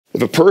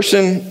If a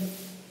person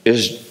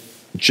is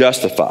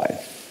justified,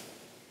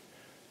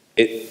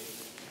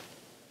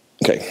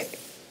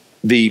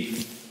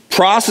 the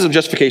process of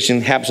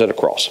justification happens at a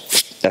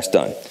cross. That's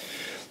done.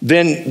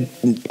 Then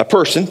a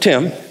person,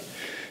 Tim,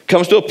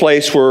 comes to a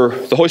place where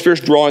the Holy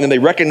Spirit's drawing them. They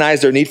recognize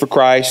their need for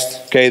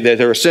Christ, okay, that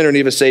they're a sinner,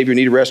 need a Savior,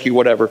 need a rescue,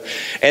 whatever.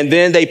 And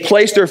then they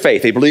place their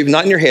faith. They believe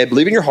not in your head,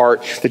 believe in your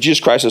heart that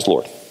Jesus Christ is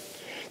Lord.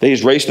 That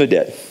He's raised from the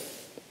dead.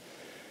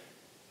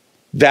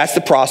 That's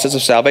the process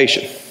of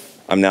salvation.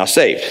 I'm now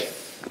saved.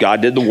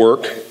 God did the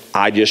work.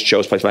 I just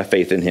chose to place my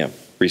faith in Him.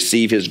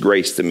 Receive His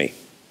grace to me.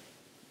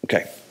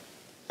 Okay.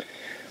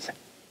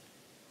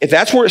 If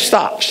that's where it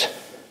stops,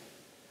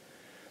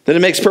 then it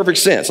makes perfect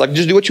sense. Like,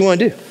 just do what you want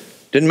to do.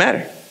 Didn't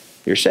matter.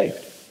 You're saved.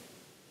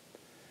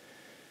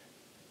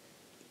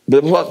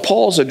 But what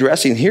Paul's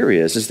addressing here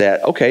is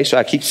that, okay, so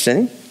I keep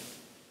sinning?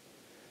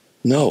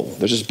 No,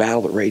 there's this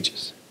battle that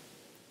rages.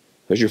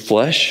 There's your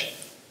flesh,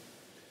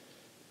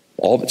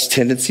 all of its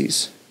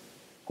tendencies,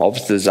 all of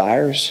its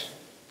desires,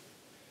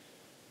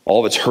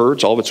 all of its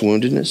hurts, all of its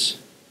woundedness.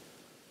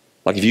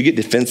 Like if you get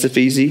defensive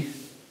easy,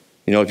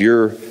 if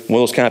you're one of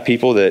those kind of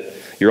people that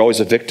you're always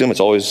a victim, it's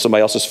always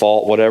somebody else's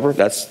fault, whatever,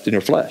 that's in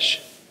your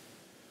flesh.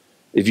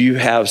 If you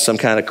have some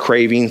kind of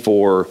craving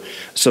for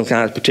some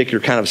kind of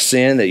particular kind of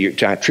sin that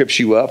kind of trips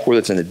you up, whether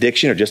it's an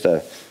addiction or just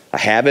a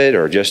habit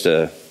or just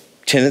a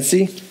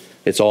tendency,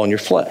 it's all in your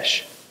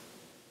flesh.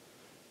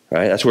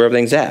 Right? That's where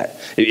everything's at.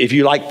 If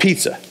you like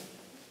pizza,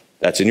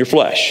 that's in your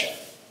flesh.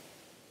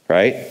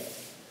 Right?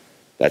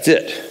 That's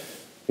it.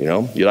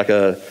 You like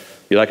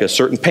a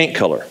certain paint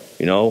color,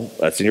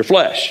 that's in your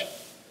flesh.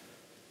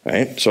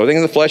 Right? So everything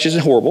in the flesh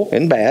isn't horrible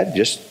and bad,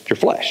 just your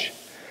flesh.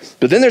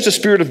 But then there's the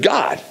Spirit of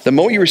God. The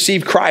moment you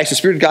receive Christ, the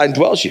Spirit of God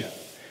indwells you.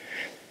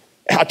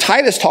 How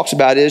Titus talks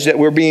about it is that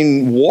we're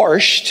being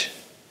washed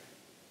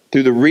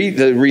through the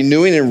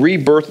renewing and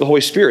rebirth of the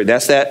Holy Spirit.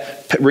 That's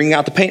that bringing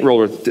out the paint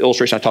roller, the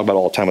illustration I talk about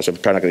all the time, which I'm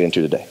probably not going to get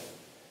into today.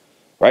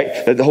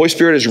 Right? That the Holy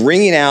Spirit is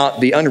wringing out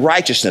the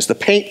unrighteousness, the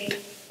paint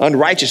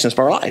unrighteousness of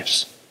our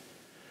lives.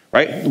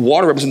 Right?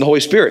 Water represents the Holy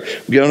Spirit.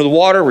 We get under the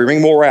water, we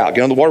wring more out.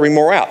 Get under the water, wring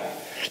more out.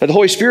 That the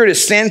Holy Spirit is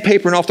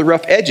sandpapering off the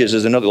rough edges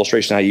is another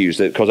illustration I use,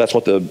 because that's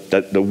what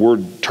the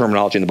word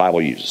terminology in the Bible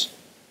uses.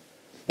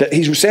 That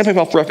He's sandpapering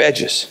off the rough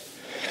edges.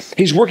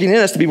 He's working in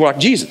us to be more like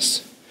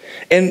Jesus.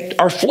 And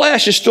our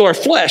flesh is still our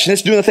flesh, and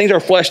it's doing the things our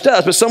flesh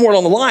does, but somewhere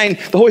along the line,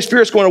 the Holy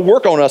Spirit's going to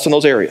work on us in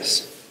those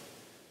areas.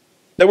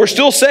 That we're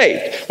still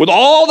saved, with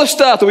all the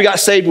stuff that we got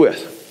saved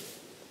with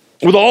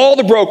all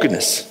the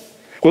brokenness,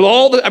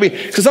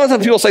 because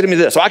sometimes people say to me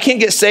this, I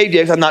can't get saved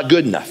yet because I'm not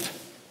good enough.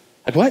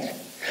 Like what?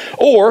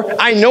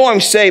 Or, I know I'm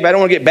saved, but I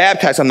don't want to get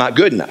baptized, I'm not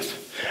good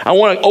enough. I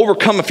want to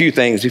overcome a few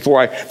things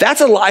before that's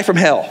a lie from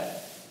hell.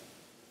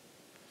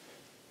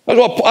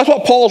 That's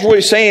what Paul's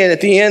really saying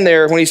at the end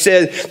there when he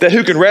said that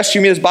who can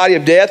rescue me in this body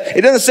of death.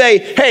 It doesn't say,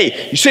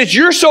 hey, since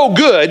you're so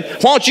good,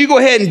 why don't you go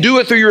ahead and do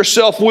it through your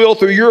self-will,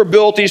 through your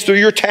abilities, through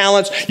your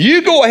talents.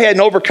 You go ahead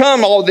and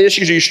overcome all of the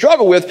issues you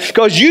struggle with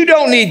because you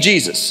don't need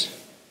Jesus.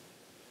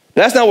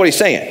 That's not what he's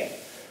saying.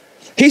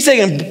 He's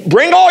saying,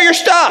 bring all your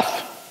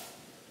stuff.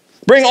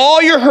 Bring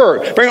all your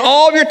hurt. Bring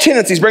all of your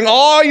tendencies. Bring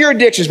all your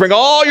addictions. Bring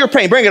all your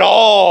pain. Bring it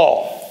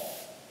all.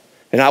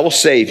 And I will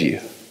save you.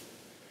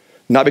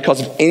 Not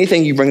because of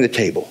anything you bring to the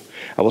table.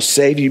 I will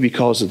save you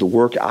because of the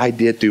work I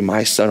did through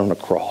my Son on the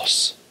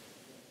cross.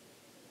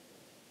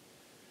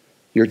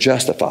 You're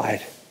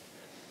justified.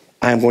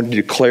 I am going to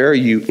declare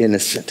you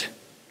innocent.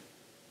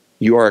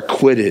 You are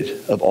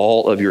acquitted of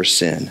all of your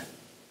sin.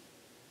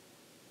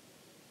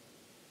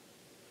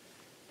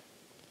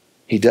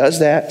 He does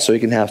that so he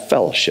can have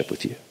fellowship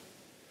with you,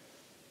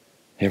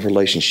 have a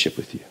relationship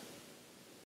with you.